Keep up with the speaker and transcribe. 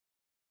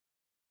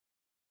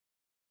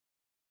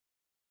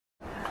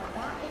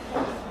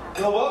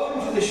Well,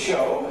 welcome to the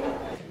show.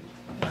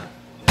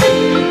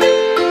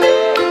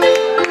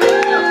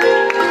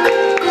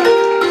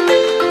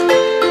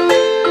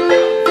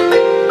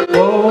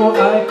 Oh,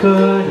 I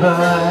could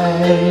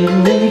hide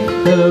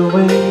beneath the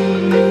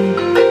wing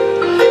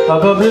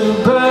of a blue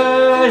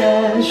bird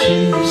as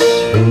she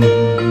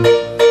swings.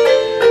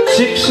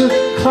 6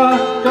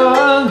 o'clock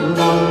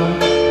alarm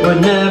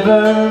would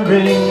never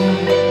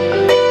ring,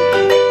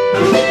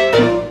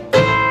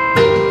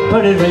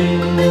 but it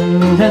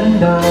rings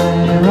and I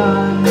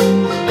rise,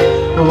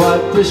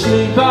 wipe the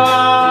sleep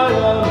out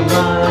of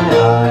my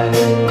eyes.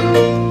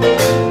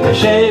 A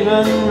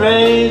shaven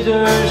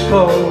razor's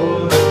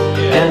cold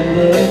and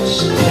it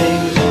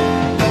stings.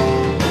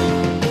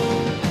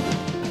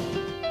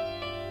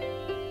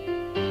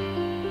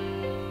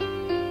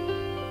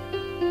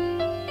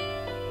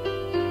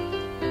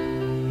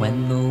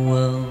 When the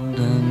world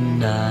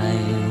and I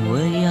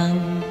were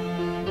young,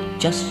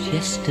 just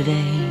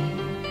yesterday,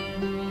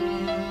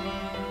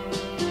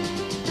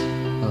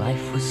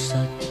 life was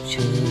such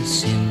a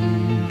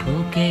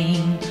simple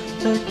game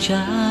a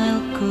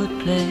child could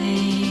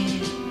play.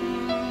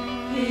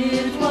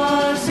 It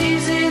was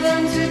easy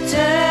then to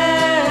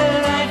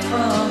tell right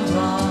from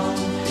wrong,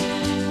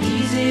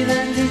 easy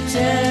then to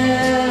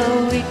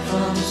tell weak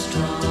from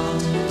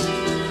strong.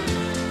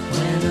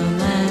 When a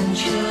man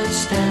should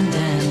stand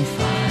and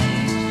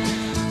fight,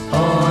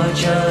 or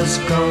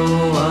just go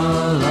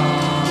along.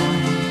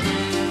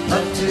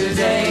 But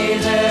today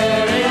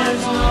there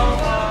is no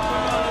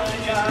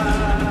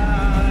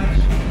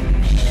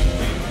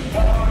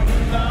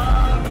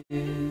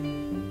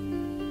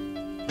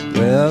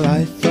Well,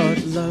 I thought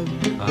love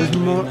was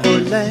more or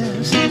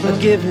less a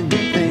given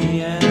thing.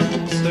 The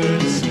answer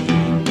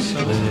seems so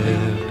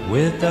lived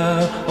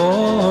without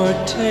or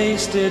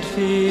tasted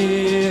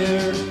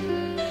fear.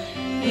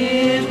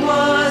 It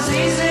was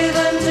easy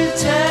then to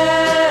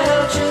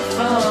tell truth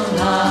from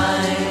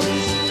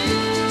lies,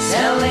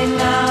 selling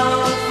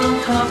out from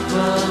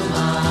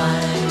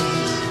compromise,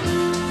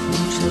 who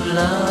to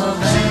love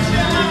and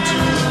who to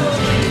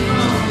hate,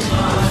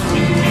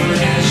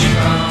 foolish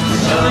from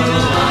the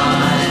lies.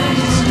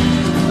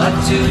 But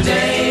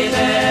today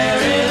there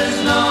is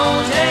no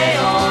day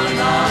or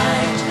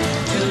night,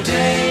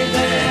 today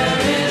there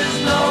is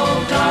no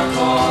dark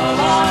or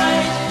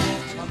light.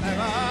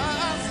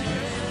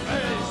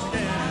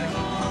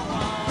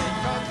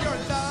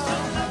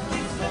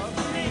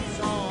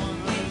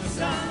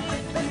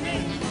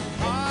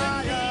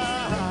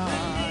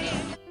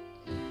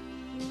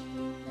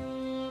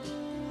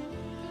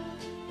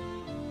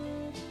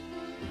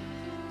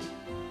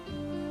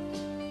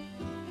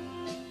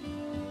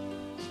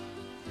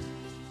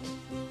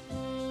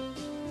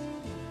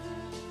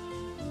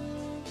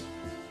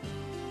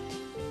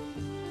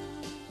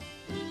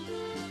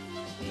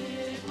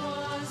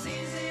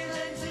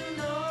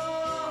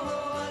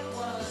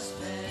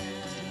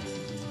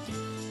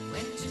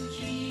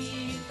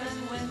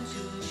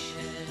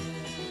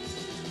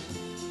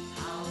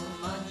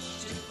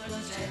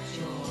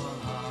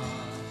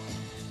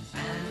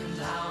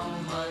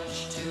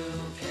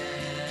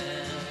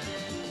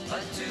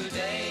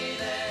 Today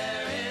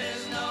there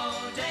is no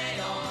day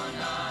or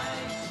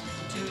night,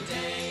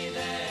 today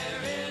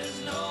there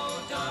is no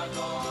dark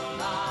or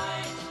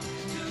light,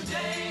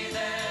 today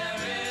there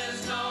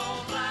is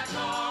no black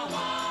or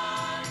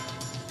white,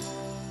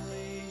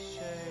 only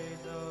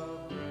shades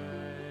of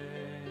gray,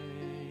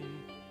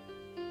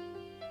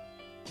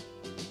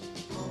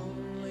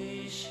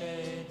 only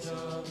shades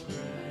of gray.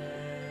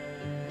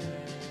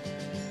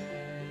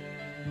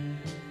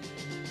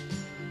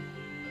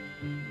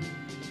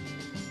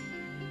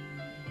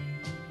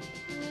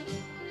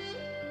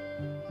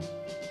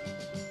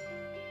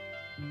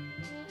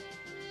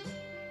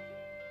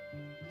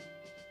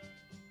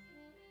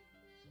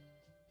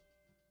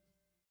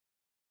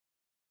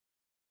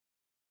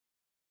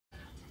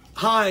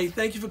 Hi,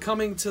 thank you for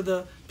coming to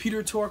the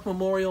Peter Tork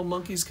Memorial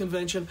Monkees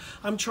Convention.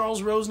 I'm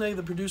Charles Rosenay,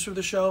 the producer of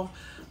the show.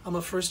 I'm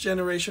a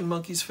first-generation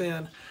Monkees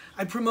fan.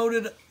 I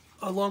promoted,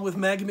 along with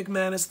Maggie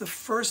McManus, the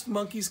first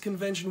Monkees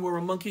convention where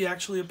a monkey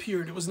actually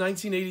appeared. It was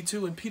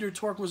 1982, and Peter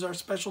Tork was our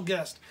special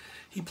guest.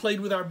 He played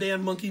with our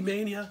band Monkey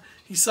Mania,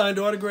 he signed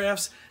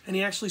autographs, and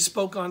he actually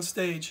spoke on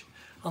stage.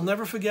 I'll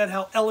never forget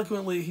how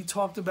eloquently he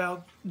talked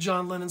about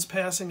John Lennon's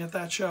passing at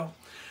that show.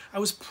 I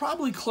was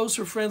probably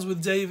closer friends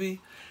with Davey,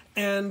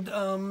 and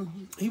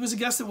he was a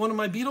guest at one of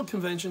my Beatle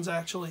conventions,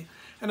 actually.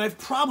 And I've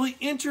probably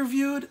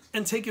interviewed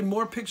and taken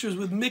more pictures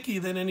with Mickey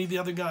than any of the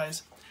other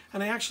guys.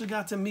 And I actually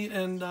got to meet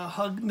and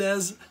hug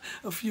Nez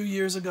a few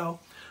years ago.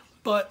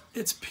 But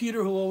it's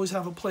Peter who will always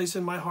have a place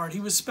in my heart.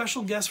 He was a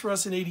special guest for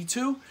us in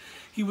 '82.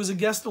 He was a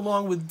guest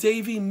along with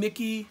Davey,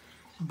 Mickey,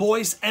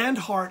 Boyce, and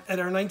Hart at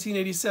our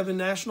 1987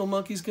 National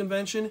Monkees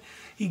Convention.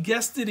 He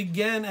guested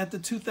again at the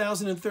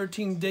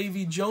 2013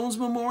 Davy Jones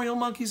Memorial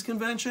Monkees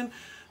Convention.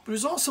 But he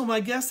was also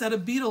my guest at a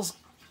Beatles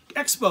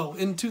Expo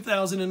in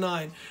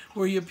 2009,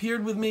 where he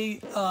appeared with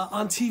me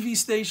on TV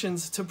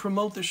stations to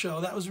promote the show.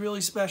 That was really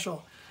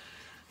special.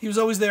 He was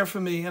always there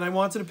for me, and I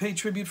wanted to pay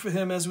tribute for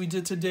him as we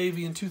did to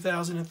Davey in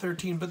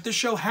 2013. But this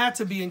show had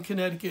to be in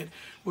Connecticut,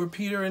 where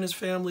Peter and his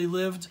family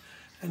lived,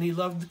 and he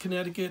loved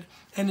Connecticut.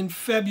 And in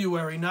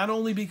February, not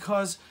only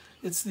because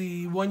it's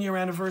the one-year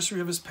anniversary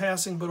of his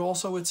passing, but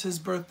also it's his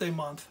birthday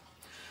month.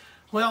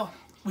 Well,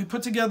 we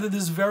put together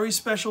this very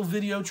special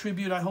video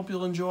tribute I hope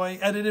you'll enjoy,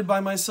 edited by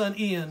my son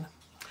Ian.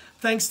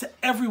 Thanks to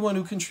everyone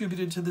who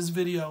contributed to this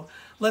video.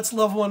 Let's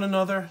love one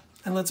another,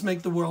 and let's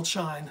make the world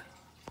shine.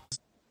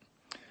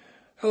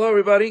 Hello,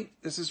 everybody.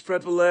 This is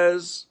Fred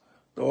Velez,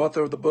 the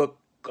author of the book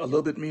A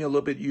Little Bit Me, A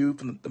Little Bit You,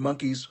 from the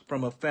Monkees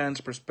from a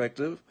fan's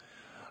perspective.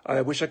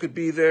 I wish I could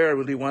be there. I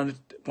really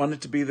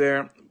wanted to be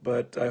there,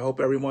 but I hope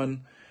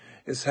everyone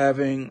is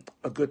having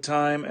a good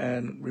time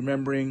and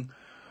remembering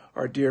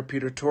our dear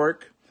Peter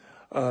Tork.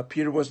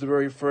 Peter was the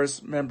very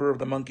first member of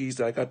the Monkees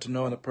that I got to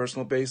know on a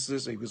personal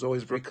basis. He was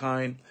always very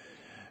kind,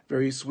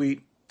 very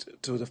sweet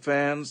to the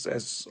fans,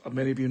 as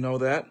many of you know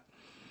that.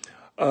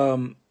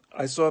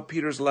 I saw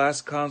Peter's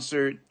last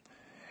concert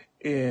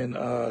in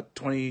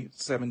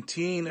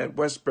 2017 at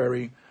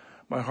Westbury.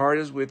 My heart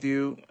is with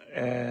you,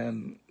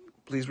 and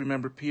please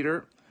remember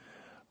Peter.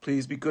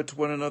 Please be good to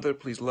one another.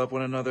 Please love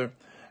one another.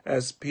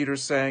 As Peter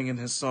sang in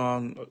his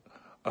song,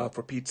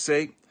 For Pete's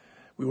Sake,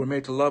 we were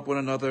made to love one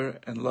another,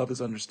 and love is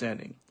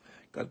understanding.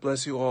 God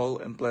bless you all,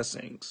 and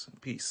blessings.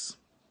 Peace.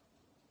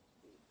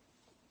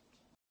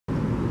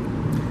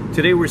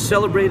 Today we're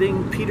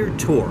celebrating Peter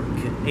Tork,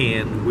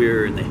 and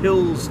we're in the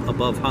hills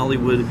above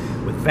Hollywood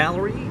with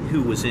Valerie,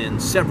 who was in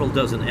several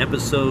dozen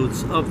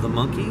episodes of the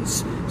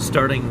Monkees,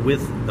 starting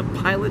with the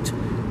pilot,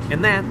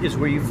 and that is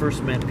where you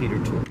first met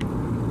Peter Tork.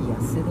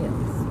 Yes, it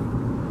is.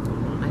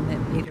 I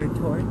met Peter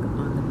Tork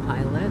on the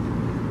pilot,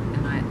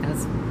 and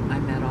I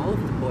met all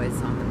of the boys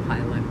on the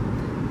pilot,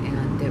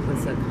 and it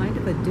was a kind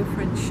of a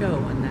different show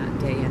in that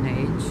day and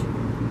age.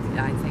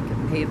 I think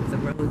it paved the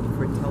road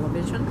for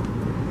television.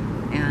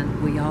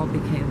 And we all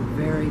became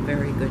very,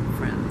 very good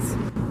friends.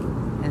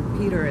 And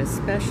Peter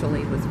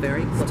especially was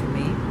very close to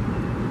me.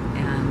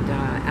 And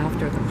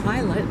after the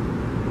pilot,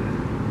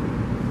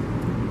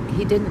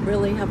 he didn't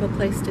really have a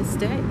place to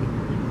stay.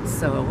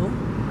 So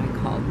I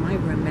called my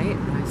roommate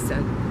and I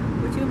said,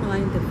 would you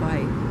mind if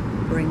I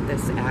bring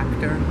this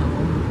actor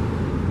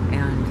home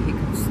and he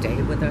could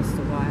stay with us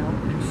a while?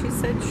 And she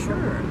said,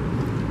 sure.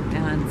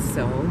 And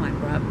so I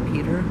brought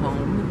Peter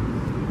home.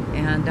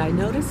 And I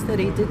noticed that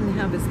he didn't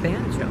have his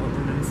banjo.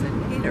 And I said,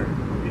 Peter,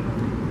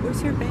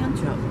 where's your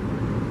banjo?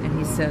 And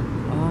he said,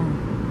 oh,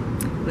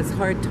 it was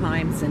hard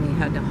times and he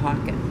had to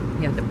hawk it.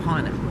 He had to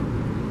pawn it.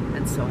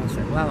 And so I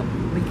said, well,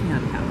 we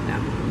can't have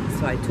that.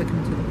 So I took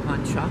him to the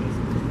pawn shop.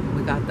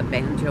 We got the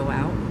banjo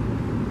out.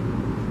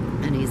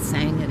 And he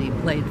sang and he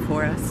played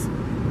for us.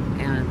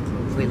 And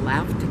we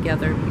laughed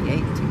together, we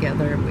ate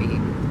together, we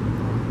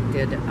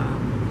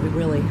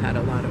really had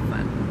a lot of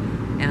fun.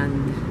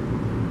 And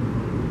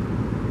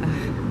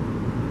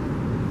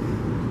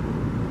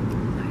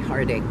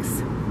heart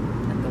aches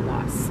at the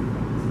loss.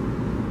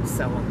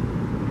 So,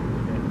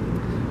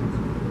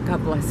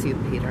 God bless you,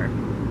 Peter.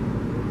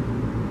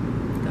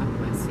 God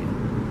bless you.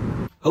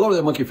 Hello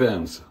there, Monkey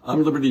fans.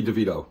 I'm Liberty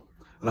DeVito,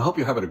 and I hope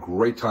you're having a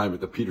great time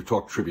at the Peter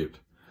Tork tribute.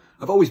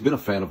 I've always been a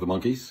fan of the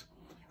Monkees,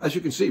 as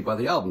you can see by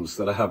the albums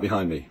that I have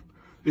behind me.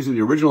 These are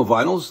the original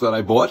vinyls that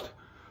I bought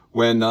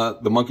when the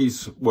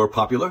Monkees were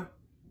popular.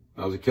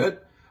 I was a kid.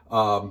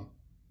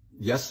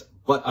 Yes,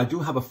 but I do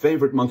have a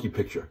favorite monkey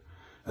picture,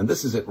 and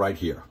this is it right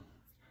here.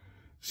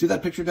 See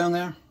that picture down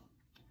there?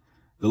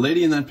 The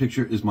lady in that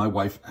picture is my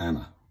wife,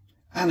 Anna.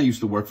 Anna used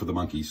to work for the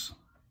Monkees.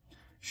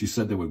 She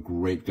said they were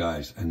great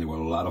guys and they were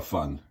a lot of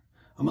fun.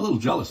 I'm a little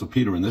jealous of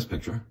Peter in this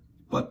picture,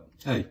 but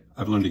hey,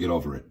 I've learned to get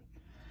over it.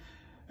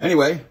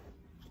 Anyway,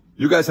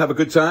 you guys have a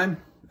good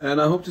time,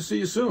 and I hope to see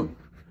you soon.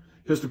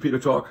 Here's to Peter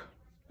Tork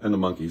and the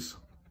Monkees.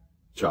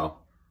 Ciao.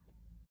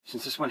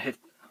 Since this one hit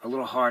a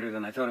little harder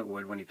than I thought it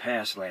would when he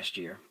passed last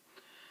year,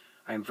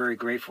 I am very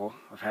grateful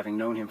of having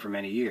known him for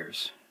many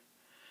years,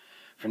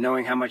 for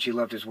knowing how much he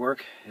loved his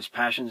work, his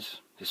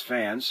passions, his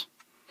fans,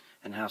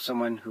 and how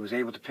someone who was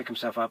able to pick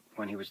himself up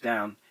when he was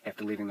down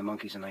after leaving the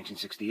Monkees in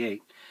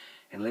 1968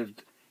 and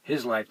lived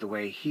his life the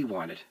way he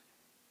wanted.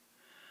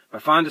 My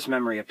fondest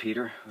memory of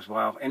Peter was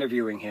while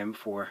interviewing him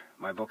for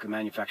my book, A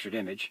Manufactured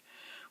Image.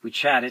 We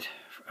chatted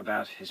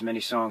about his many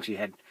songs he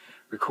had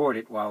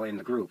recorded while in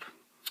the group.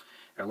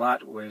 A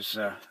lot was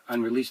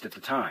unreleased at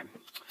the time.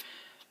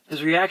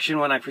 His reaction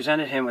when I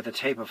presented him with a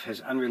tape of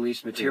his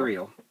unreleased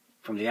material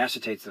from the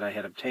acetates that I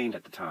had obtained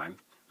at the time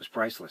was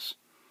priceless.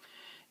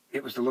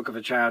 It was the look of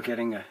a child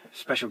getting a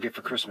special gift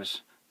for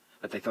Christmas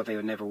that they thought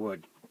they never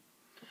would.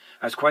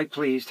 I was quite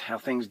pleased how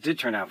things did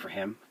turn out for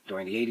him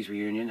during the 80s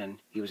reunion, and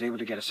he was able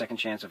to get a second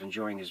chance of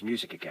enjoying his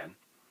music again.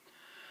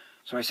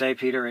 So I say,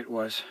 Peter, it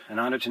was an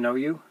honor to know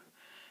you,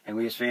 and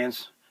we as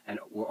fans and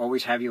will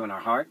always have you in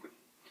our heart.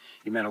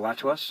 You meant a lot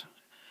to us,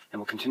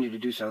 and will continue to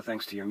do so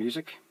thanks to your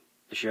music,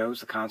 the shows,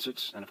 the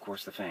concerts, and of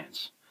course the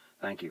fans.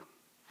 Thank you.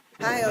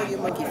 Hi, all you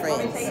monkey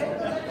friends.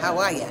 How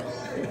are ya?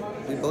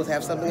 We both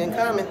have something in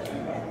common.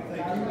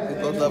 We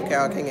both love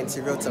Carole King, and she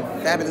wrote some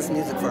fabulous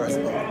music for us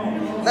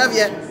both. Love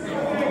ya.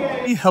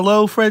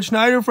 Hello, Fred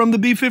Schneider from the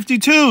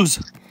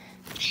B-52s.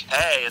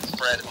 Hey, it's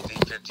Fred of the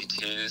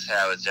B-52s.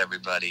 How is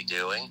everybody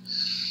doing?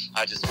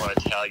 I just want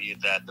to tell you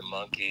that the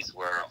Monkees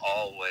were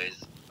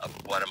always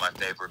one of my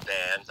favorite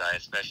bands. I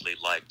especially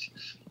liked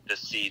the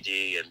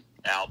CD and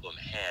album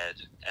Head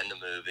and the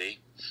movie.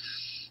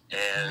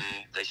 And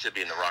they should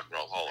be in the Rock and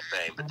Roll Hall of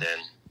Fame, but then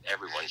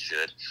everyone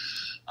should.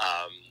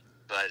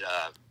 But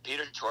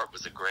Peter Tork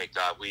was a great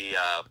guy. We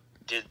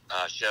did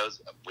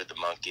shows with the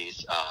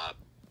Monkees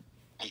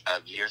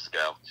years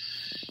ago,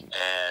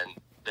 and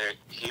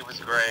he was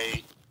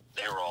great.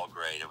 They were all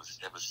great.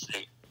 It was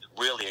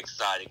really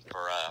exciting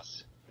for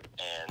us,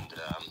 and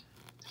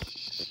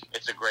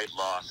it's a great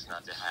loss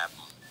not to have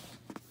them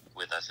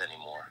with us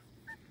anymore.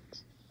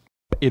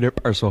 Peter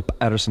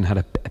Patterson had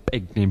a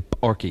pig named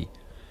Porky.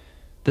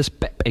 This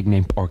pig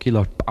named Porky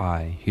loved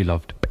pie. He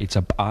loved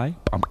pizza pie,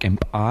 pumpkin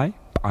pie,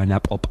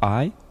 pineapple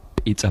pie,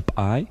 pizza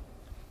pie,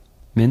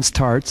 minced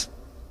tarts.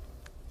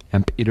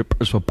 And Peter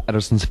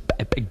Patterson's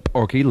pig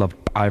Porky loved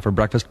pie for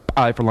breakfast,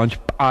 pie for lunch,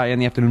 pie in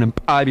the afternoon, and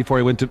pie before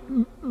he went to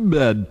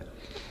bed.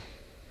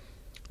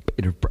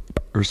 Peter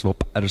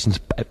Patterson's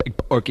pig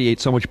Porky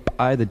ate so much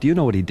pie that do you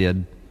know what he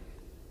did?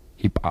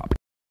 He popped.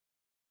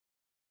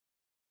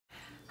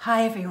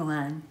 Hi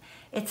everyone.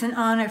 It's an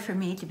honor for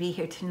me to be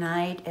here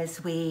tonight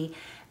as we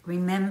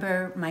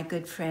remember my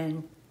good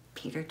friend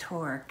Peter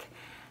Tork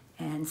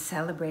and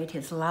celebrate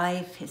his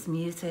life, his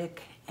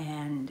music,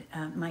 and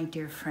my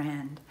dear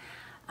friend.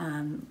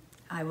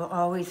 I will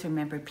always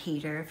remember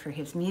Peter for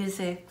his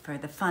music, for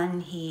the fun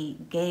he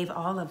gave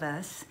all of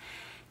us,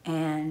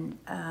 and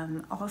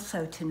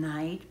also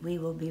tonight we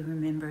will be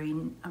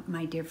remembering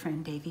my dear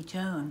friend Davy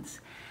Jones.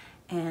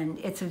 And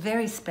it's a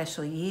very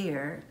special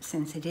year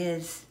since it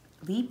is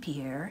leap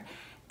year,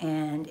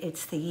 and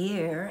it's the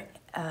year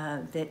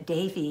that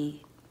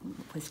Davy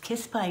was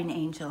kissed by an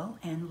angel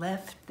and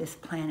left this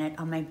planet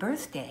on my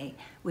birthday,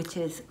 which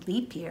is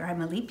leap year.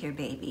 I'm a leap year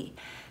baby.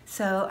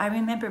 So I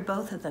remember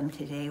both of them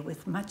today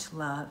with much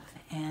love,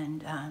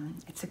 and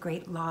it's a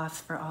great loss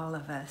for all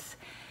of us.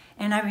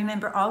 And I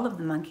remember all of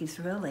the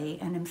Monkees really,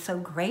 and I'm so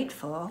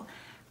grateful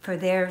for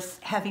their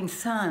having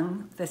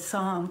sung the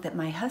song that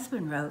my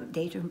husband wrote,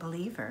 Daydream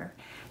Believer,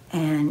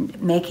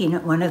 and making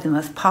it one of the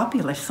most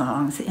popular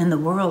songs in the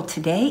world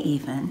today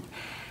even.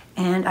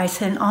 And I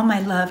send all my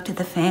love to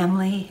the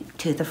family,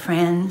 to the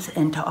friends,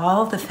 and to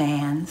all the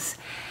fans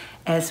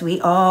as we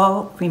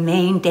all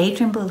remain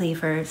daydream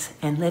believers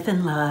and live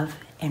in love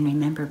and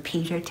remember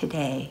Peter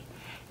today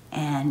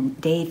and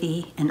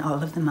Davy and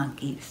all of the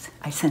Monkees.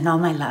 I send all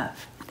my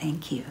love.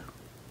 Thank you.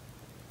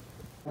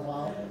 I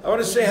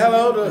want to say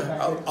hello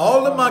to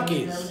all the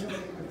Monkees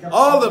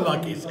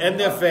and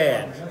their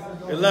fans.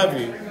 We love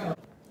you.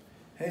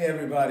 Hey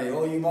everybody,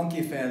 all you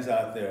Monkee fans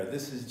out there.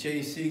 This is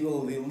Jay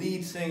Siegel, the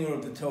lead singer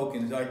of the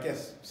Tokens. I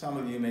guess some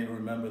of you may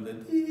remember the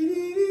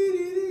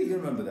you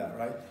remember that,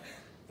 right?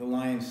 The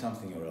Lion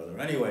something or other.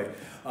 Anyway,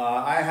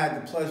 I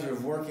had the pleasure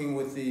of working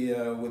with the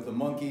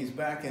Monkees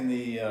back in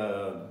the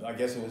I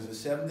guess it was the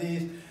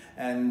 70s,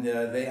 and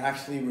they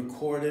actually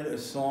recorded a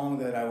song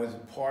that I was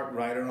part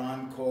writer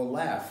on called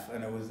Laugh,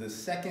 and it was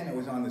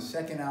on the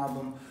second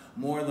album,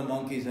 More of the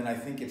Monkees, and I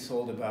think it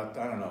sold about,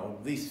 I don't know,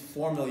 at least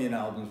 4 million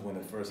albums when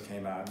it first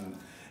came out, and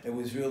it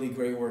was really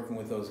great working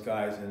with those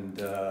guys,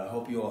 and I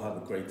hope you all have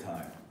a great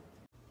time.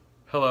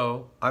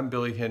 Hello, I'm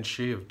Billy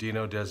Hinchy of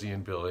Dino, Desi,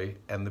 and Billy,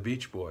 and the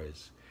Beach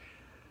Boys.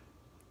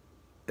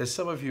 As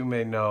some of you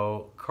may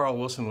know, Carl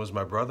Wilson was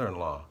my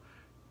brother-in-law,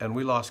 and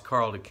we lost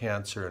Carl to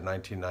cancer in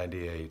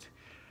 1998,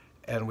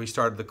 and we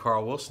started the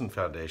Carl Wilson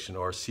Foundation,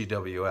 or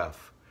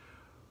CWF.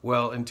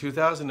 Well, in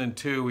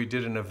 2002, we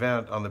did an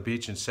event on the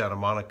beach in Santa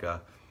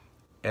Monica,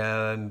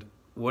 and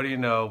what do you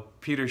know,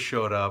 Peter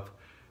showed up,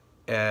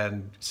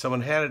 and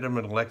someone handed him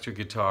an electric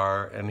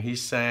guitar, and he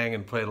sang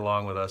and played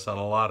along with us on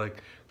a lot of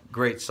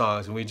great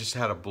songs, and we just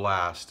had a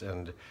blast,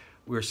 and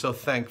we were so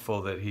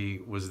thankful that he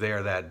was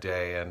there that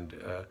day, and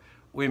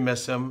we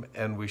miss him,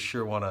 and we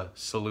sure want to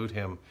salute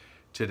him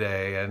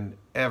today and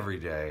every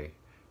day.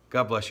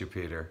 God bless you,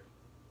 Peter.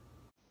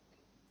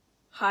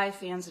 Hi,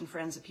 fans and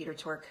friends of Peter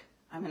Tork.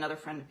 I'm another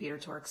friend of Peter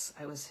Tork's.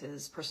 I was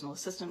his personal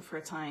assistant for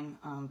a time,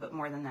 but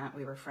more than that,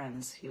 we were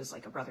friends. He was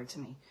like a brother to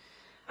me.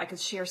 I could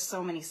share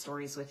so many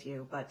stories with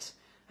you, but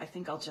I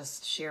think I'll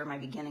just share my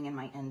beginning and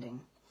my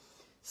ending.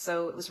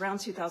 So it was around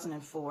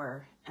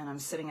 2004, and I'm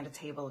sitting at a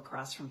table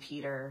across from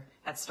Peter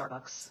at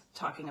Starbucks,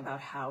 talking about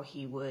how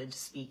he would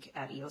speak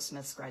at E.O.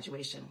 Smith's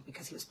graduation,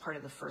 because he was part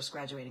of the first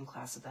graduating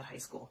class at that high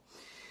school.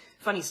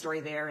 Funny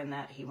story there in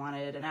that he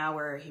wanted an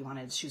hour, he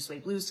wanted Shoe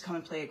Suede Blues to come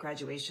and play at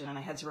graduation, and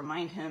I had to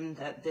remind him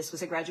that this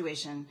was a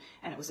graduation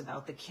and it was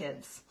about the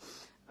kids.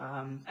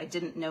 I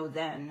didn't know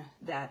then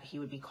that he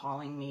would be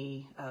calling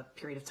me a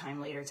period of time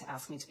later to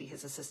ask me to be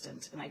his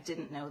assistant, and I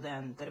didn't know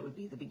then that it would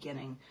be the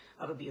beginning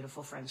of a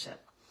beautiful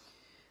friendship.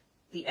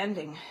 The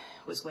ending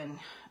was when,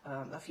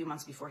 a few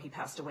months before he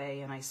passed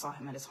away, and I saw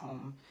him at his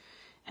home,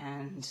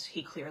 and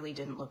he clearly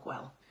didn't look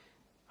well.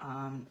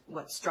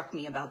 What struck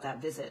me about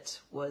that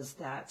visit was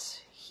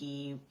that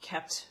he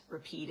kept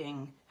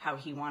repeating how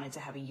he wanted to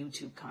have a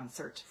YouTube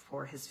concert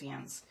for his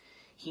fans.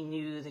 He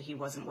knew that he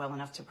wasn't well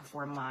enough to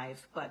perform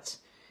live, but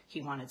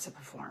he wanted to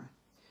perform.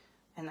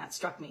 And that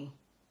struck me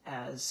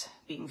as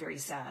being very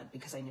sad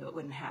because I knew it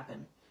wouldn't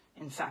happen.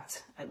 In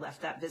fact, I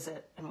left that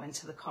visit and went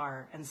to the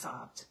car and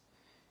sobbed.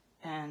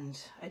 And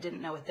I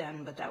didn't know it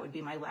then, but that would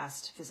be my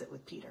last visit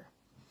with Peter.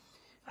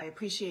 I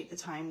appreciate the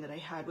time that I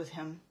had with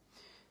him.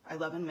 I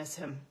love and miss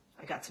him.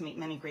 I got to meet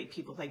many great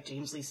people like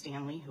James Lee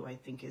Stanley, who I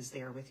think is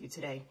there with you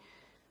today.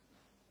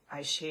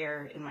 I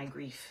share in my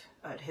grief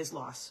at his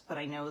loss, but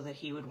I know that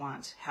he would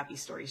want happy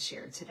stories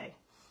shared today.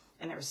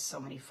 And there's so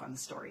many fun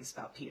stories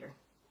about Peter,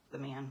 the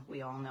man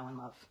we all know and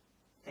love.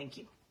 Thank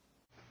you.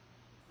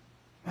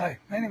 Hi,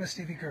 my name is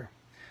Stevie Kerr.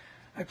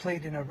 I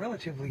played in a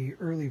relatively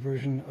early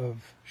version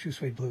of Shoe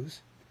Suede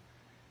Blues,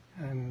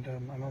 and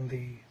I'm on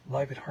the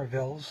Live at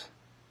Harvell's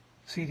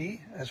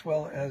CD, as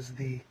well as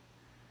the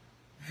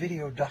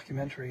video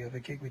documentary of a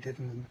gig we did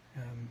in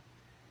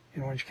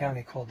Orange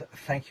County called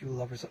Thank You,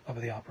 Lovers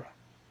of the Opera.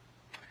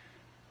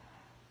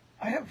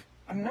 I have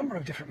a number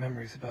of different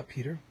memories about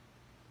Peter,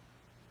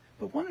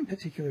 but one in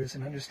particular is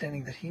an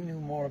understanding that he knew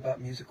more about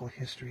musical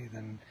history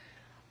than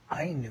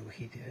I knew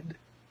he did.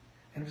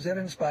 And it was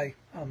evidenced by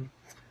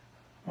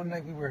one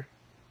night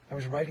I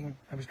was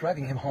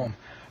driving him home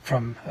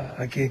from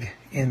a gig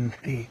in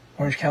the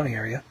Orange County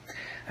area,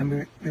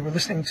 and we were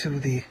listening to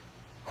the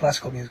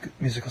classical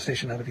musical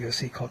station out of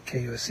USC called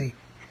KUSC.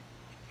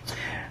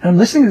 And I'm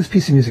listening to this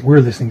piece of music, we're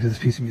listening to this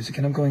piece of music,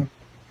 and I'm going,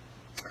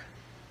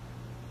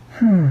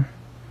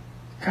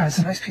 God, it's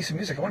a nice piece of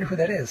music, I wonder who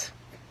that is.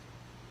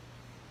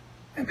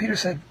 And Peter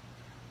said,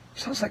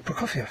 sounds like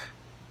Prokofiev.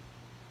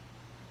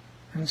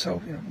 And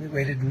so, we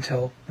waited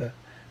until the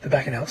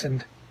back announce,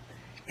 and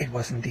it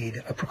was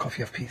indeed a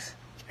Prokofiev piece.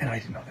 And I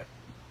didn't know that.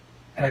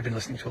 And I've been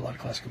listening to a lot of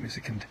classical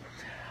music, and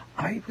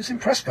I was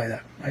impressed by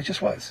that. I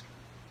just was.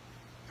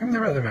 I mean,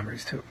 there were other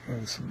memories, too. It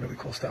was some really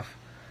cool stuff.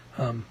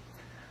 I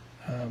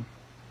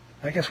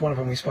guess one of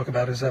them we spoke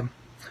about is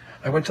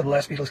I went to the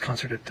last Beatles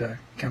concert at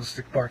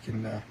Candlestick Park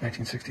in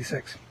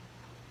 1966.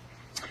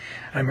 And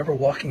I remember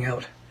walking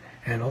out,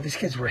 and all these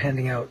kids were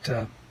handing out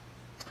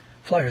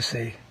flyers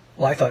say,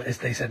 well, I thought, as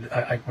they said,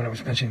 when I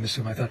was mentioning this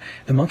to him, I thought,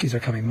 the Monkees are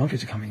coming,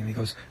 Monkees are coming. And he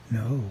goes,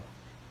 no,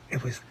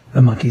 it was,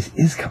 the Monkees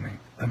is coming,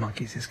 the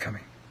Monkees is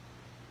coming.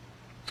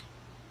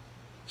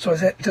 So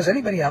does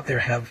anybody out there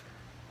have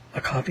a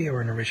copy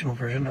or an original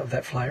version of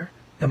that flyer?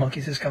 The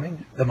Monkees is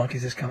coming, the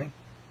Monkees is coming.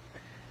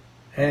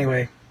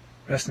 Anyway,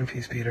 rest in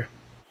peace, Peter.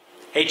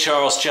 Hey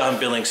Charles, John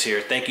Billings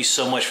here. Thank you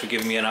so much for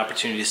giving me an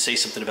opportunity to say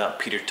something about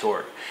Peter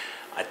Tork.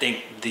 I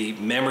think the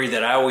memory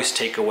that I always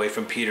take away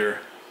from Peter,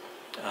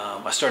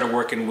 I started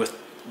working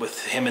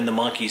with him and the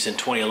Monkees in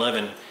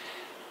 2011.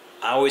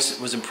 I always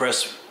was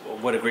impressed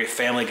with what a great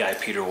family guy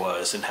Peter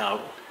was, and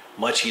how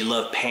much he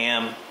loved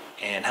Pam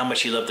and how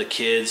much he loved the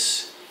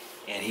kids.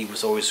 And he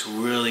was always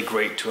really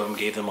great to them,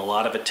 gave them a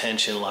lot of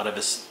attention, a lot of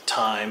his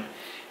time.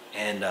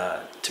 And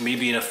to me,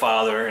 being a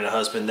father and a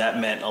husband, that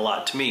meant a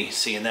lot to me,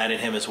 seeing that in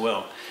him as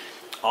well.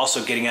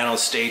 Also getting out on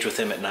stage with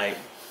him at night.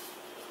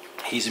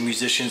 He's a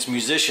musician's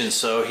musician,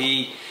 so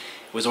he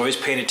was always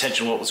paying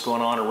attention to what was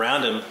going on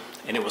around him.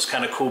 And it was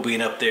kind of cool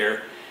being up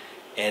there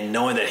and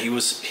knowing that he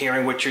was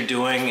hearing what you're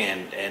doing,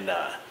 and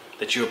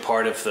that you were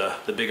part of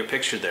the bigger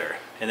picture there,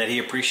 and that he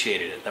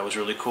appreciated it. That was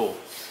really cool.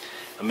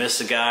 I miss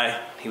the guy.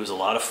 He was a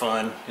lot of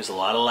fun. He was a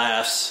lot of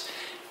laughs.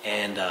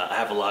 And I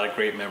have a lot of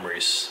great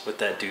memories with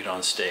that dude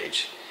on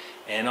stage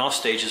and off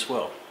stage as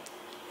well.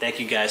 Thank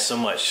you guys so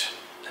much.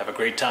 Have a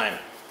great time.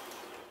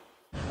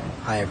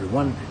 Hi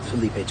everyone,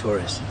 Felipe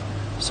Torres.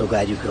 So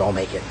glad you could all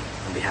make it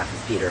on behalf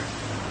of Peter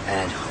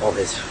and all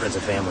his friends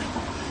and family.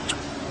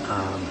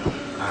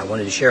 I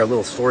wanted to share a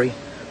little story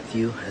with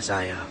you as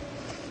I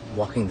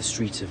walking the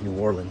streets of New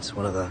Orleans,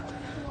 one of the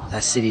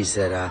last cities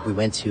that we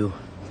went to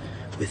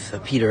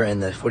with Peter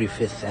and the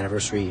 45th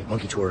anniversary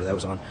Monkey tour that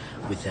was on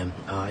with them.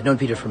 I'd known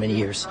Peter for many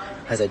years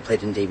as I'd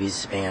played in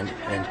Davy's band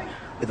and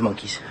with the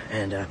Monkees.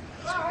 And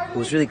what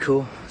was really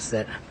cool is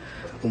that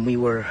when we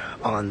were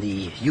on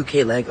the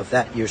UK leg of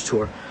that year's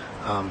tour,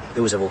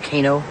 there was a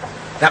volcano.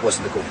 That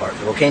wasn't the cool part.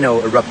 The volcano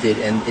erupted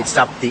and it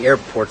stopped the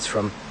airports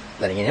from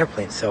letting in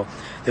airplanes. So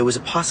there was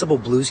a possible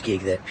blues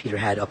gig that Peter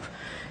had up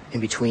in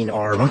between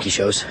our Monkey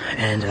shows,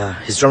 and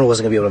his drummer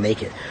wasn't going to be able to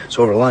make it.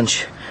 So over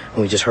lunch,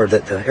 when we just heard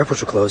that the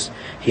airports were closed,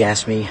 he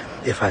asked me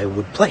if I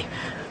would play.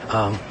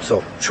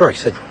 So sure, I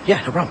said,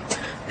 yeah, no problem.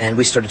 And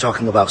we started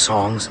talking about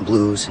songs and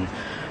blues,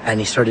 and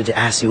he started to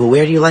ask me, well,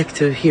 where do you like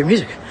to hear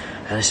music?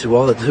 And I said,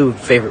 well, the two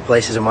favorite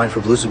places of mine for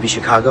blues would be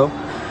Chicago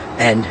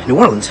and New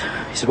Orleans.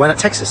 He said, why not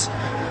Texas?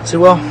 I said,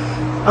 well,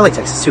 I like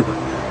Texas too,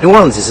 but New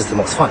Orleans is just the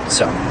most fun.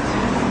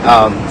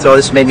 So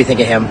this made me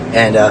think of him,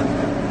 and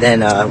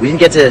then we didn't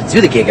get to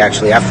do the gig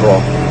actually after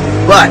all.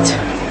 But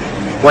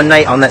one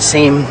night on that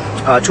same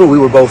tour, we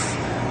were both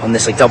on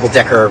this like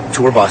double-decker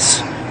tour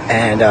bus,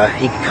 and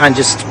he kind of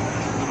just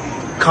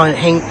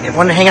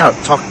wanted to hang out,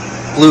 talk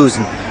blues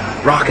and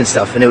rock and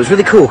stuff, and it was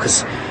really cool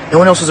because no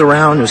one else was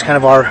around. It was kind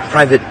of our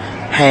private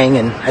hang,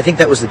 and I think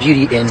that was the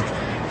beauty in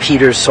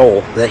Peter's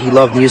soul, that he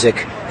loved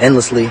music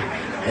endlessly,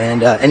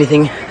 and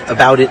anything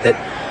about it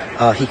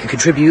that he could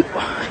contribute,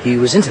 he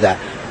was into that.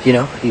 You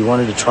know, he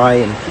wanted to try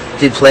and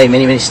did play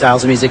many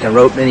styles of music and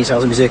wrote many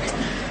styles of music,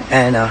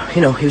 and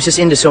you know, he was just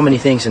into so many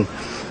things, and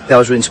that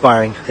was really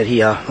inspiring that he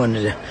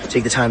wanted to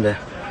take the time to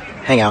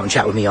hang out and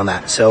chat with me on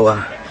that. So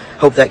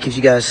hope that gives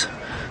you guys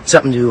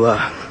something to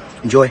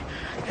enjoy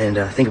and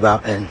think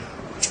about, and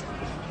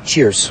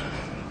cheers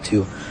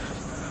to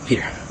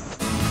Peter.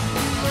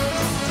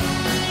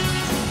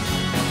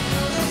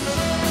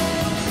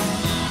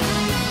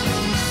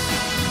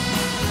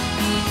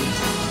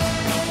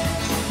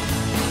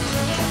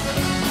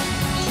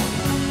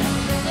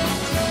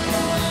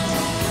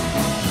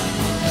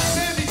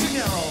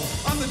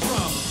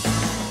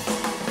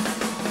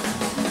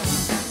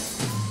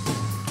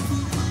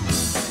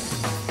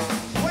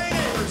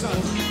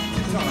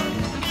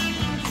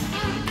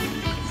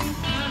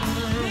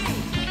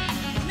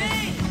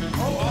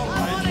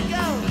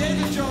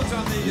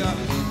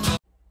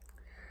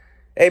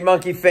 Hey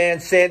Monkey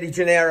fans, Sandy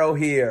Gennaro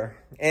here.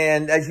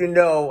 And as you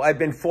know, I've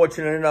been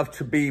fortunate enough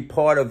to be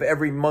part of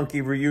every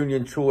Monkee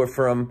reunion tour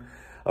from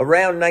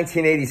around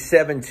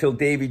 1987 till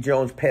Davy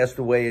Jones passed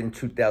away in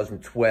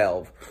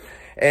 2012.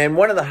 And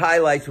one of the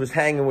highlights was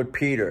hanging with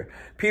Peter.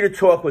 Peter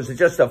Tork was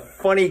just a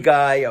funny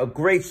guy, a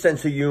great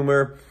sense of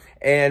humor.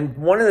 And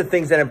one of the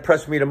things that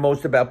impressed me the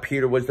most about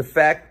Peter was the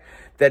fact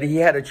that he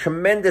had a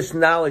tremendous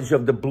knowledge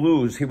of the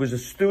blues. He was a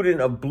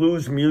student of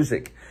blues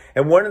music.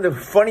 And one of the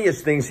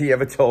funniest things he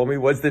ever told me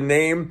was the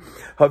name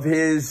of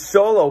his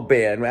solo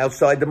band,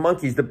 Outside the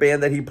Monkees. The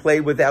band that he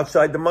played with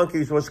outside the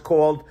Monkees was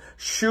called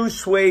Shoe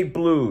Suede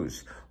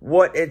Blues.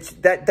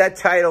 That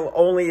title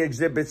only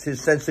exhibits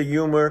his sense of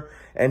humor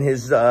and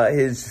his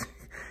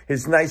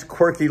nice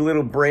quirky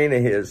little brain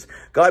of his.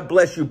 God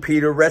bless you,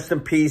 Peter. Rest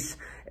in peace.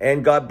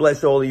 And God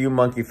bless all of you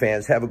Monkee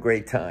fans. Have a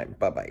great time.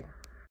 Bye-bye.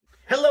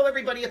 Hello,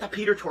 everybody at the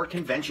Peter Tork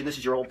Convention. This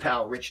is your old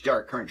pal, Rich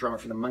Dark, current drummer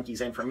for the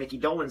Monkees, and from Mickey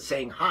Dolenz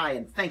saying hi,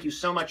 and thank you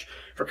so much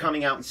for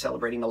coming out and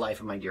celebrating the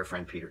life of my dear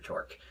friend, Peter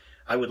Tork.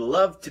 I would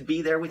love to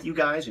be there with you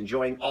guys,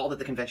 enjoying all that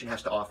the convention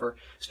has to offer,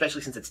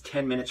 especially since it's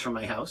 10 minutes from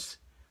my house.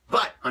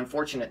 But,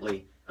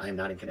 unfortunately, I am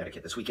not in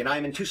Connecticut this weekend. I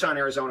am in Tucson,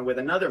 Arizona with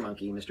another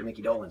Monkee, Mr.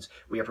 Mickey Dolenz.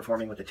 We are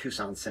performing with the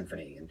Tucson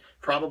Symphony, and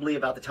probably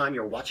about the time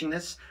you're watching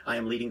this, I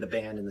am leading the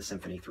band and the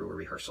symphony through a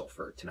rehearsal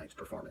for tonight's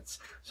performance.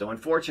 So,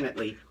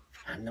 unfortunately,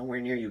 I'm nowhere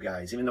near you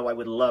guys, even though I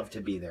would love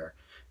to be there.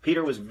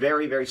 Peter was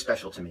very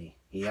special to me.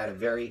 He had a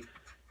very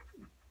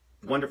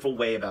wonderful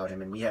way about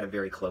him, and we had a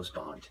very close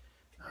bond.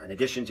 In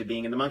addition to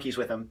being in the Monkees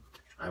with him,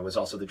 I was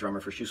also the drummer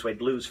for Shoe Suede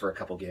Blues for a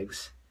couple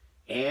gigs.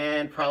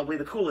 And probably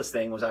the coolest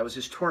thing was I was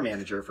his tour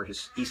manager for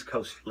his East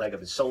Coast leg of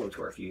his solo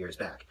tour a few years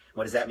back.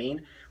 What does that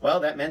mean? Well,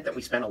 that meant that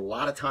we spent a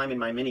lot of time in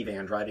my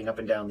minivan driving up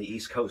and down the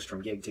East Coast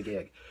from gig to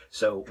gig.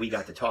 So we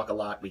got to talk a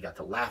lot, we got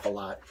to laugh a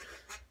lot.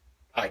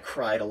 I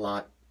cried a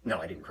lot. No,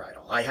 I didn't cry at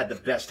all. I had the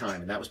best time,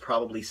 and that was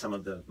probably some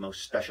of the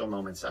most special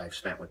moments I've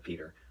spent with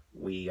Peter.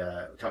 We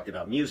talked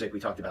about music,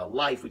 we talked about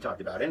life, we talked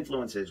about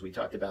influences, we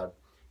talked about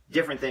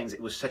different things.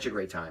 It was such a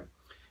great time,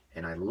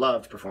 and I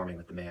loved performing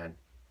with the man.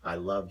 I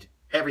loved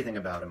everything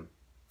about him.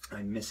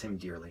 I miss him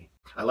dearly.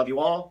 I love you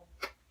all,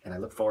 and I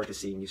look forward to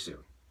seeing you soon.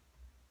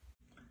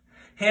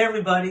 Hey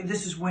everybody,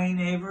 this is Wayne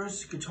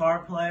Avers, guitar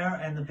player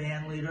and the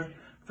band leader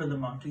for the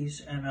Monkees,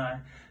 and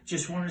I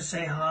just wanted to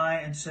say hi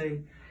and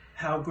say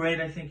how great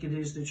I think it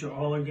is that you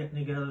all are getting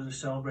together to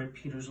celebrate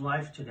Peter's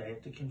life today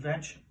at the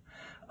convention.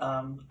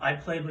 I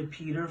played with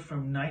Peter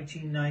from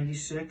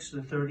 1996, the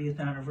 30th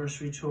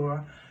anniversary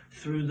tour,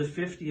 through the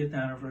 50th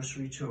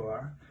anniversary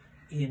tour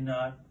in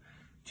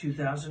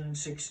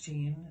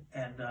 2016,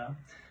 and I'm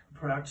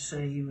proud to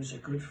say he was a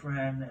good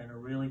friend and a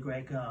really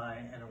great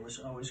guy, and it was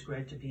always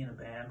great to be in a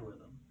band with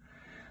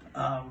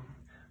him.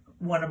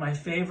 One of my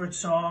favorite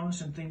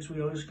songs and things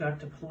we always got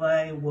to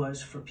play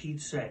was For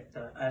Pete's Sake.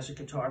 As a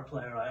guitar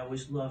player, I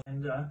always loved,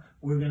 and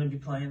we're going to be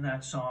playing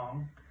that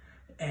song.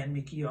 And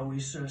Mickey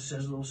always says a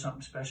little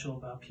something special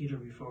about Peter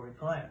before we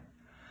play it.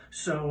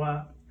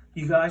 So,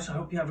 you guys, I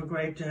hope you have a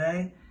great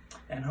day,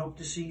 and hope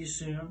to see you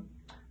soon,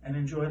 and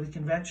enjoy the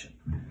convention.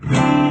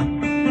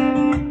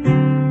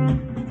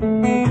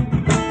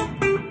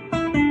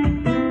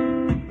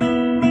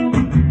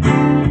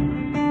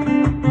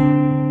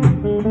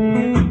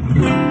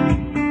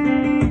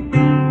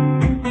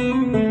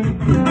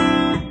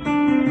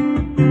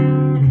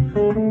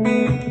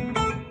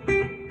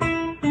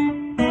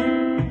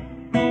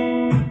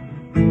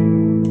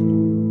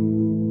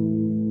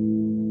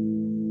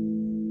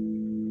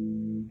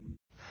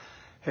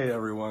 Hey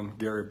everyone,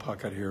 Gary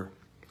Puckett here.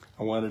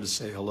 I wanted to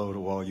say hello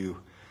to all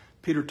you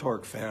Peter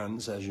Tork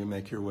fans as you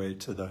make your way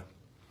to the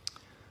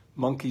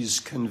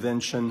Monkees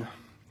convention.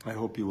 I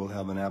hope you will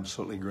have an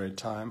absolutely great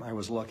time. I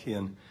was lucky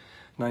in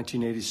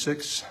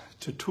 1986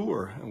 to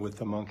tour with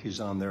the Monkees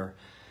on their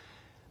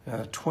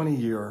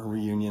 20-year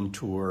reunion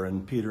tour,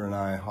 and Peter and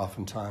I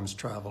oftentimes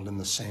traveled in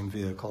the same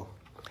vehicle.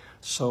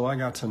 So I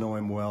got to know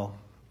him well,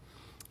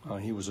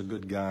 He was a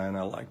good guy, and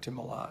I liked him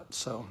a lot.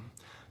 So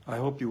I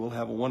hope you will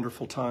have a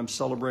wonderful time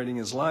celebrating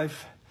his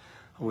life.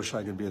 I wish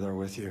I could be there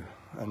with you.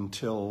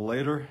 Until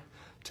later,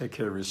 take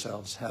care of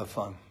yourselves. Have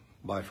fun.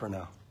 Bye for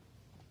now.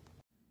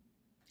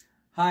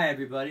 Hi,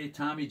 everybody.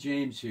 Tommy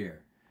James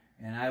here.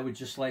 And I would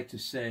just like to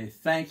say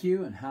thank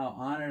you and how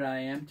honored I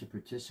am to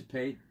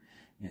participate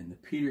in the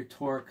Peter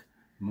Tork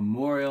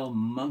Memorial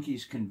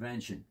Monkees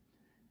Convention.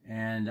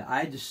 And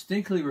I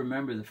distinctly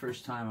remember the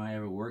first time I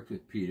ever worked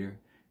with Peter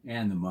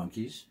and the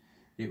Monkees.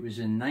 It was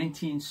in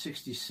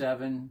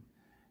 1967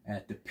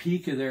 at the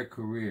peak of their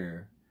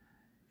career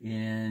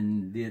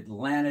in the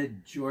Atlanta,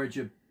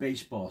 Georgia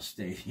baseball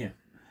stadium.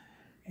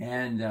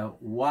 And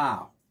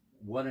wow,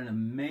 what an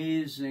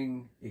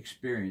amazing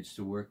experience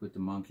to work with the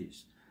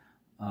Monkees.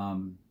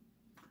 All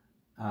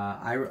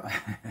I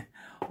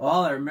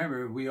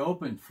remember, we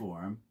opened for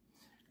them,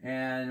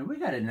 and we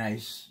got a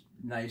nice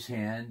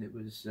hand. It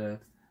was a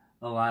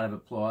lot of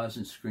applause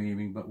and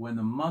screaming, but when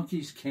the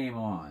Monkees came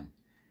on,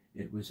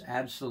 it was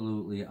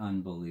absolutely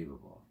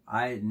unbelievable.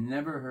 I had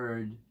never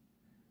heard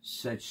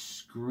such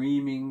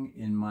screaming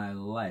in my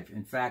life.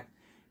 In fact,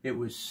 it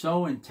was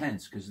so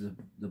intense because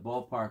the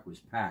ballpark was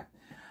packed.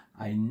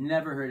 I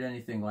never heard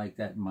anything like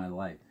that in my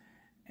life.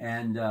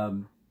 And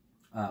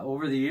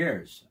over the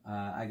years,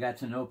 I got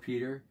to know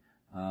Peter.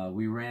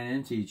 We ran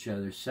into each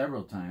other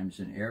several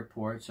times in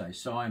airports. I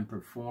saw him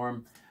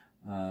perform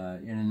in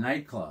a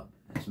nightclub,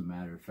 as a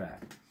matter of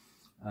fact,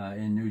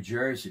 in New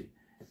Jersey.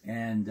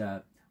 And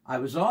I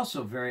was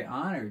also very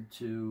honored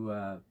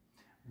to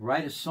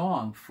write a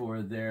song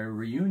for their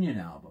reunion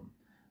album.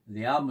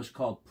 The album was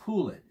called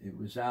Pool It. It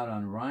was out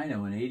on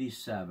Rhino in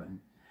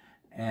 '87.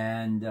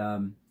 And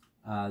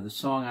the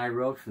song I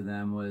wrote for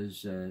them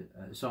was a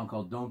song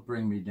called Don't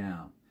Bring Me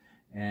Down.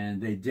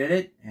 And they did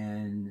it,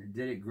 and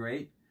did it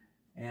great.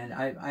 And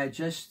I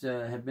just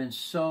have been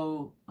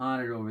so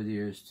honored over the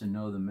years to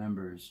know the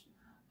members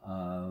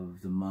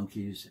of the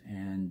Monkees.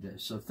 And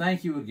so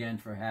thank you again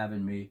for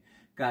having me.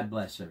 God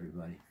bless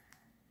everybody.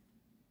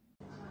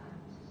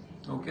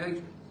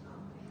 Okay.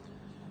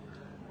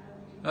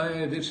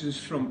 This is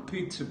from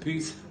Pete to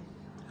Pete.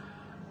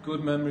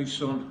 Good memory,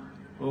 son.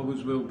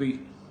 Always will be.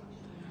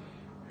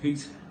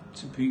 Pete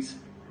to Pete,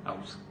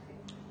 out.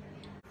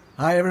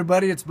 Hi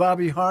everybody, it's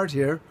Bobby Hart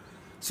here.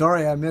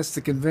 Sorry I missed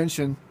the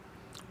convention,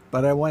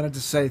 but I wanted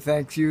to say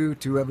thank you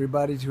to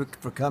everybody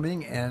for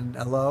coming, and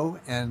hello,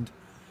 and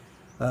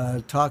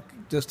talk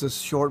just a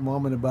short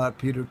moment about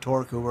Peter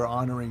Tork, who we're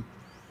honoring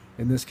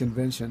in this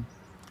convention.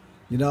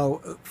 You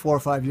know, 4 or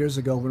 5 years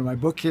ago when my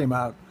book came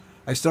out,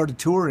 I started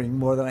touring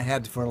more than I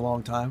had for a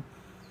long time.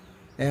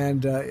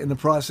 And in the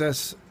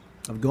process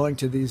of going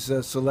to these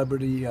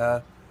celebrity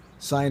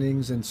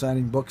signings and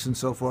signing books and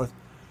so forth,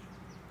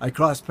 I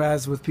crossed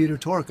paths with Peter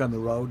Tork on the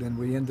road, and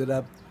we ended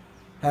up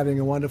having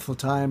a wonderful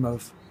time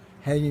of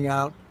hanging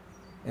out,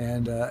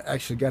 and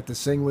actually got to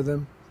sing with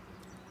him.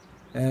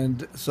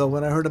 And so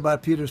when I heard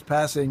about Peter's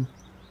passing,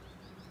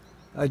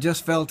 I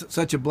just felt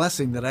such a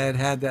blessing that I had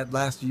had that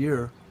last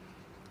year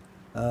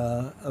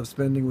of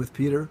spending with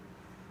Peter,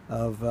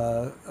 of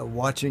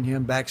watching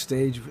him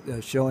backstage,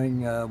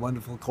 showing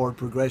wonderful chord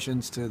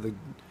progressions to the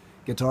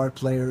guitar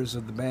players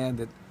of the band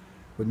that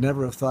would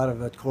never have thought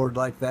of a chord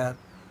like that,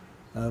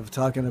 of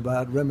talking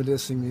about,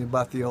 reminiscing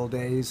about the old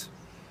days,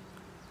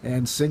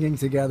 and singing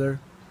together,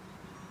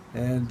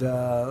 and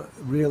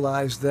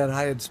realized that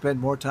I had spent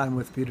more time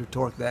with Peter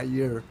Tork that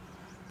year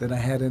than I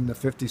had in the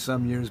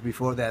 50-some years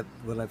before that,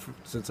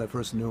 since I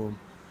first knew him.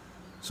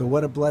 So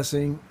what a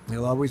blessing.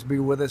 He'll always be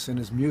with us in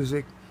his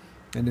music,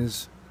 in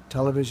his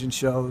television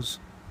shows,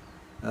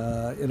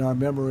 in our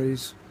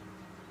memories.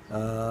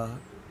 And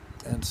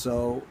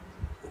so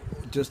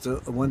just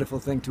a wonderful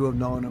thing to have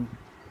known him,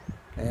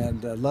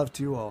 and love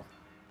to you all.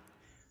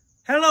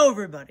 Hello,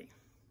 everybody.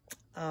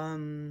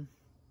 I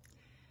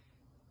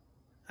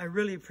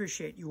really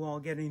appreciate you all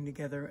getting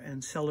together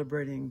and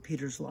celebrating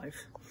Peter's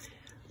life.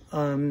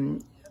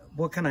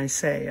 What can I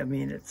say? I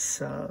mean,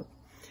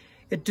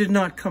 it did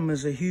not come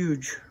as a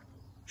huge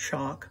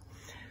shock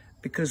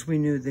because we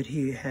knew that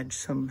he had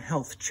some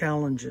health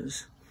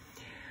challenges.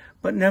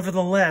 But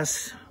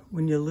nevertheless,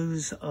 when you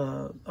lose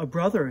a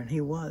brother, and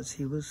he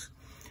was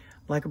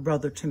like a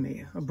brother to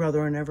me, a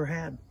brother I never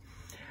had.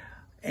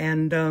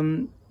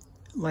 And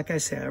like I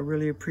say, I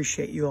really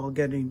appreciate you all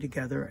getting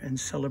together and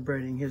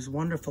celebrating his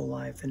wonderful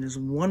life and his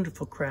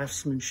wonderful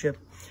craftsmanship,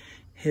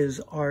 his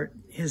art,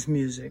 his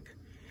music.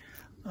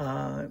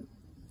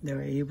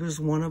 He was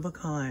one of a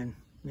kind,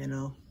 you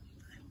know.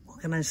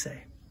 What can I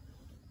say?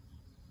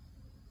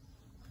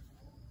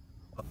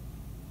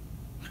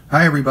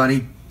 Hi,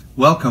 everybody.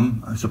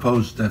 Welcome. I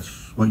suppose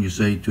that's what you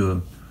say to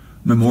a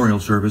memorial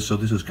service. So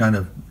this is kind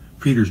of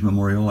Peter's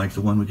memorial, like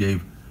the one we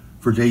gave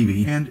for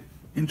Davey. And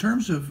in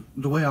terms of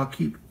the way I'll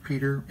keep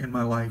Peter in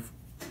my life,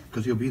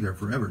 because he'll be there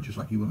forever, just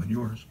like he will in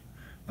yours,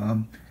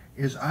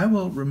 is I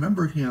will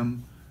remember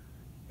him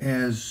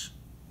as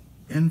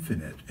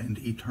infinite and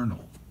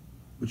eternal,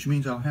 which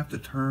means I'll have to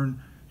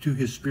turn to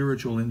his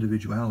spiritual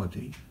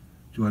individuality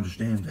to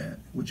understand that,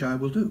 which I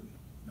will do.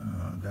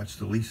 That's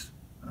the least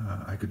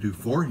I could do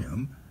for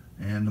him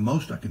and the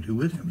most I can do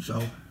with him.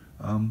 So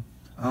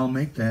I'll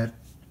make that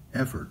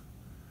effort.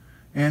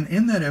 And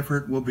in that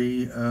effort will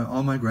be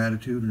all my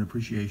gratitude and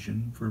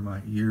appreciation for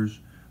my years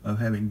of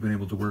having been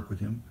able to work with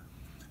him.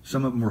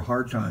 Some of them were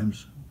hard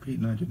times. Pete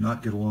and I did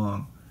not get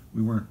along.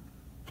 We weren't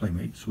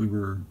playmates. We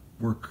were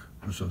work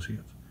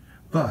associates.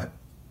 But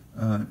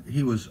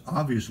he was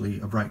obviously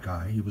a bright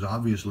guy. He was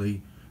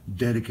obviously a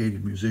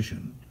dedicated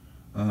musician.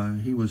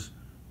 He was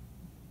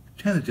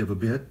tentative a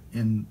bit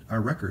in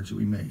our records that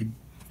we made.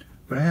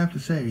 But I have to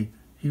say,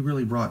 he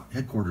really brought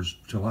Headquarters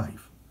to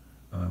life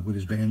with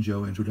his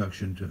banjo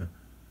introduction to,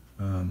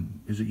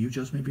 is it You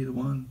Just May Be the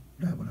One?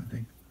 That one, I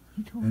think.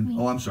 You told me.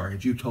 Oh, I'm sorry,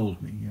 it's You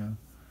Told Me, yeah.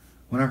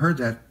 When I heard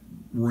that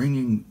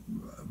ringing,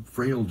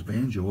 frailed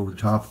banjo over the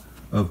top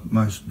of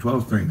my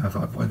 12th string, I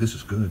thought, boy, this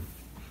is good.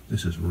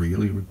 This is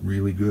really,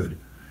 really good.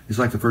 It's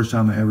like the first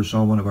time I ever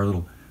saw one of our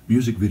little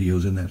music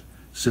videos in that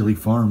silly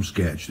farm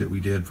sketch that we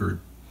did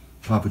for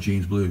Papa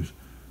Gene's Blues.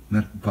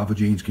 And that Papa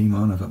Gene's came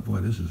on, I thought, boy,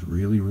 this is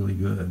really, really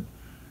good.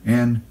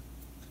 And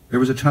there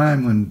was a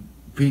time when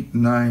Pete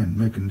and I and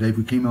Mick and Dave,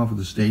 we came off of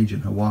the stage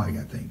in Hawaii,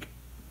 I think.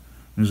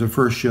 It was our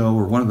first show,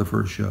 or one of the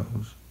first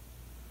shows.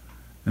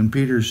 And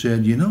Peter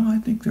said, you know, I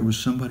think there was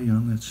somebody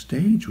on that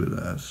stage with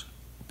us.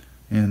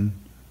 And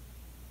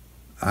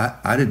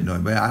I didn't know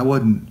anybody. I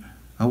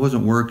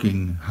wasn't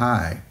working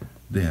high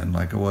then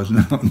like I was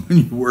now. When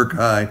you work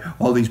high,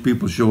 all these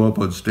people show up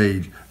on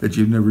stage that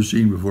you've never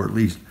seen before. At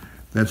least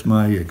that's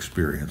my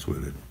experience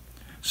with it.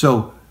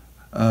 So,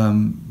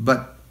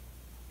 but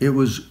it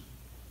was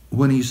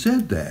when he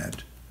said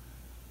that,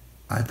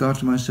 I thought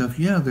to myself,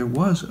 yeah, there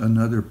was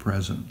another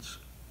presence.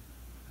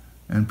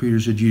 And Peter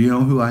said, do you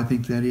know who I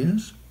think that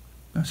is?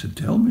 I said,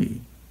 tell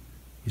me.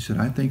 He said,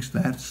 I think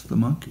that's the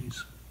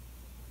Monkees.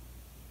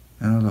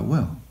 And I thought,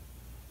 well,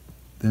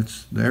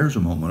 there's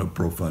a moment of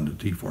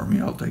profundity for me.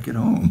 I'll take it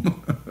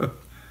home.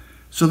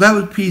 So that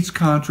was Pete's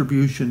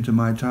contribution to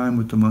my time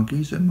with the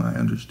Monkees and my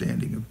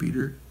understanding of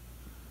Peter.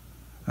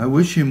 I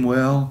wish him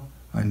well.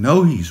 I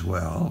know he's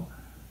well.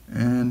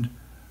 And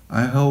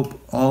I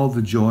hope all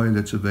the joy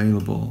that's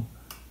available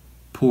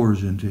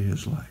pours into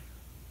his life.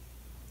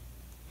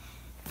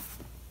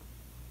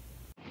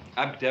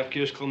 Abkdev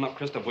Gish Kulnap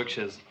Christa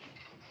Wikshes.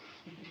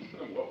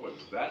 What was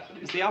that?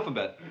 It's the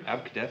alphabet.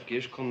 Abkdev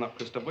Gish Kulnap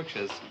Christa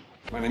Wikshes.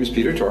 My name is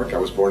Peter Tork. I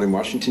was born in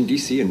Washington,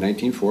 D.C. in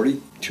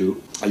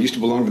 1942. I used to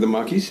belong to the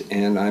Monkees,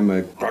 and I'm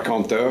a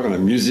raconteur and a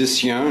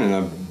musicien and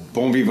a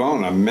bon vivant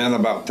and a man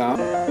about town.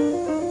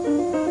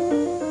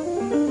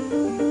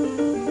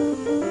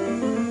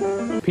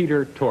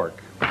 Peter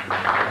Tork.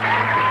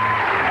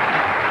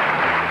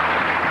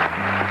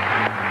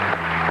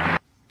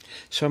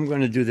 So I'm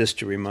going to do this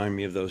to remind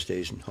me of those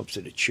days in hopes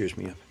that it cheers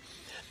me up.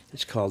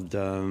 It's called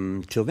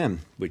Till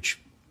Then, which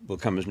will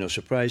come as no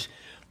surprise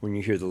when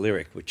you hear the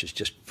lyric, which is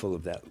just full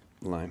of that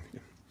line.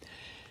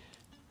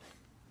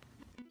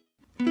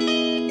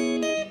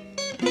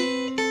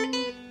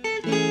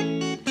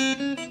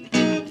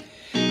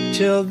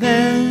 Till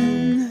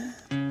then,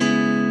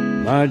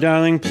 my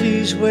darling,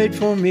 please wait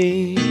for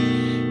me.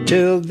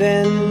 Till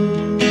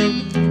then,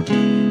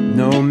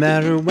 no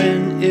matter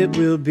when it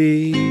will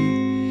be.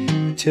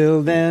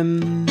 Till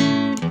then,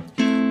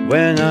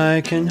 when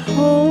I can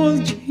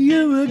hold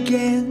you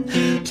again,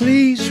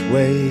 please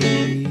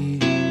wait.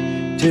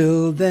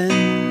 Till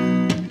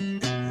then,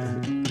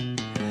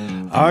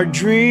 our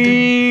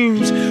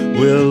dreams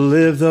will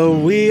live though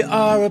we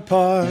are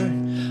apart.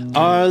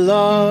 Our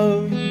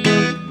love,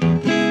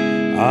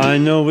 I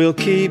know we'll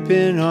keep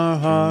in our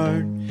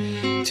heart.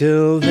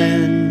 Till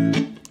then,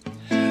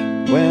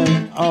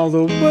 when all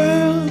the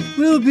world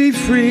will be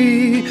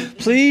free,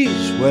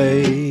 please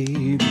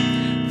wait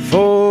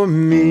for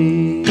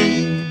me.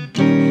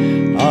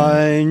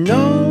 I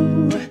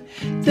know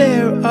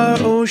there are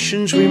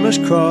oceans we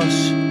must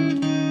cross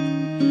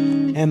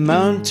and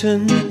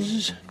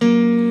mountains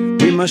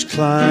we must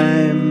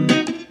climb.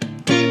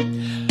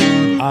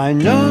 I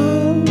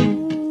know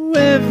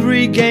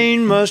every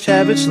gain must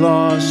have its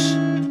loss,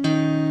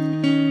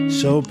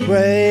 so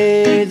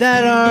pray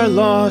that our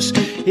loss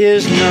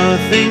is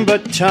nothing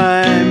but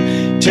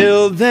time.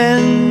 Till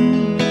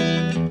then,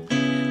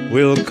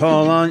 we'll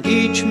call on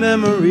each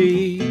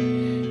memory.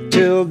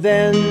 Till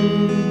then,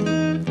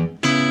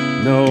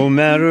 no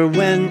matter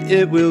when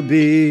it will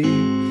be.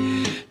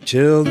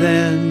 Till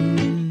then,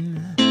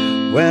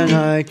 when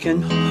I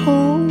can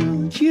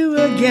hold you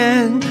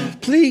again,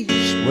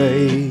 please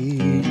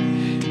wait.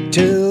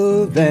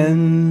 Till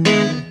then,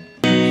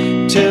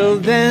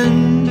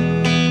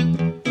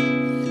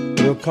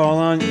 we'll call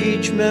on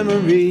each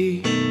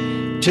memory.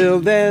 Till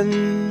then,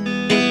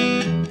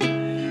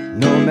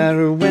 no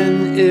matter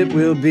when it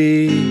will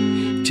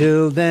be.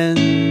 Till then,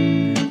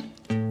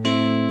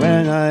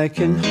 when I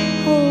can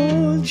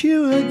hold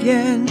you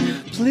again,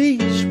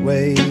 please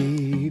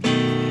wait.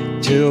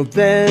 Till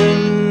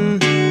then,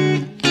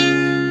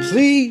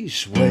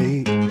 please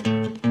wait.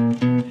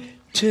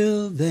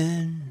 Till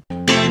then.